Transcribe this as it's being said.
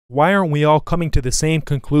Why aren't we all coming to the same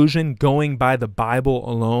conclusion going by the Bible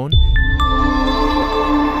alone?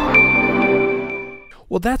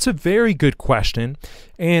 Well, that's a very good question,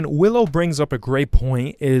 and Willow brings up a great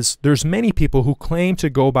point. There's many people who claim to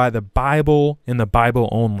go by the Bible and the Bible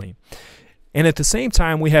only. And at the same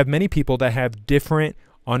time, we have many people that have different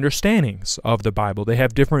understandings of the Bible. They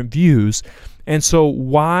have different views. And so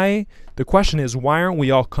the question is, why aren't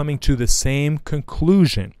we all coming to the same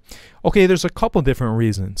conclusion? Okay, there's a couple different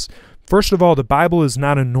reasons. First of all, the Bible is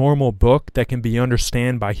not a normal book that can be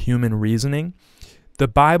understood by human reasoning. The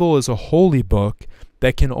Bible is a holy book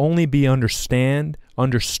that can only be understood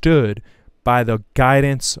by the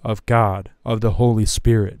guidance of God, of the Holy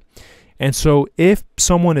Spirit. And so if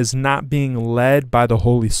someone is not being led by the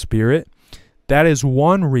Holy Spirit, that is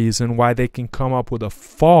one reason why they can come up with a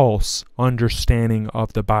false understanding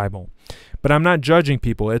of the Bible. But I'm not judging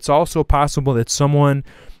people. It's also possible that someone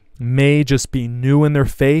may just be new in their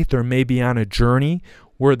faith or may be on a journey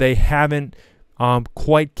where they haven't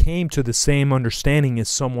quite came to the same understanding as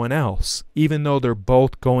someone else, even though they're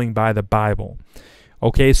both going by the Bible.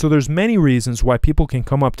 Okay, so there's many reasons why people can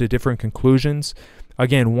come up to different conclusions.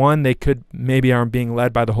 Again, one, they maybe aren't being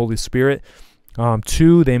led by the Holy Spirit.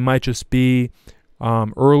 Two, they might just be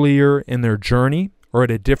earlier in their journey or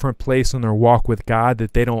at a different place in their walk with God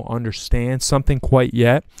that they don't understand something quite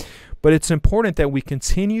yet. But it's important that we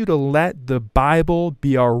continue to let the Bible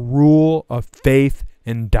be our rule of faith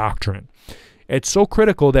and doctrine. It's so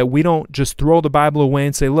critical that we don't just throw the Bible away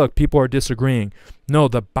and say, look, people are disagreeing. No,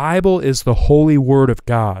 the Bible is the holy word of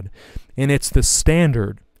God, and it's the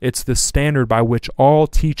standard. It's the standard by which all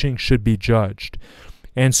teaching should be judged.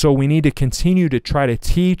 And so we need to continue to try to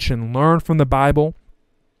teach and learn from the Bible,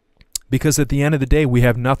 because at the end of the day, we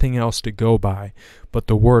have nothing else to go by but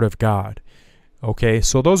the Word of God. Okay,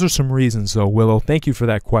 so those are some reasons, though, Willow. Thank you for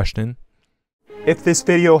that question. If this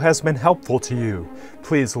video has been helpful to you,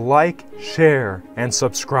 please like, share, and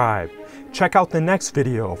subscribe. Check out the next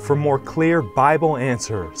video for more clear Bible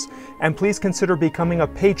answers. And please consider becoming a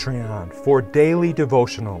Patreon for daily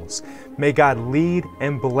devotionals. May God lead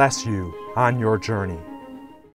and bless you on your journey.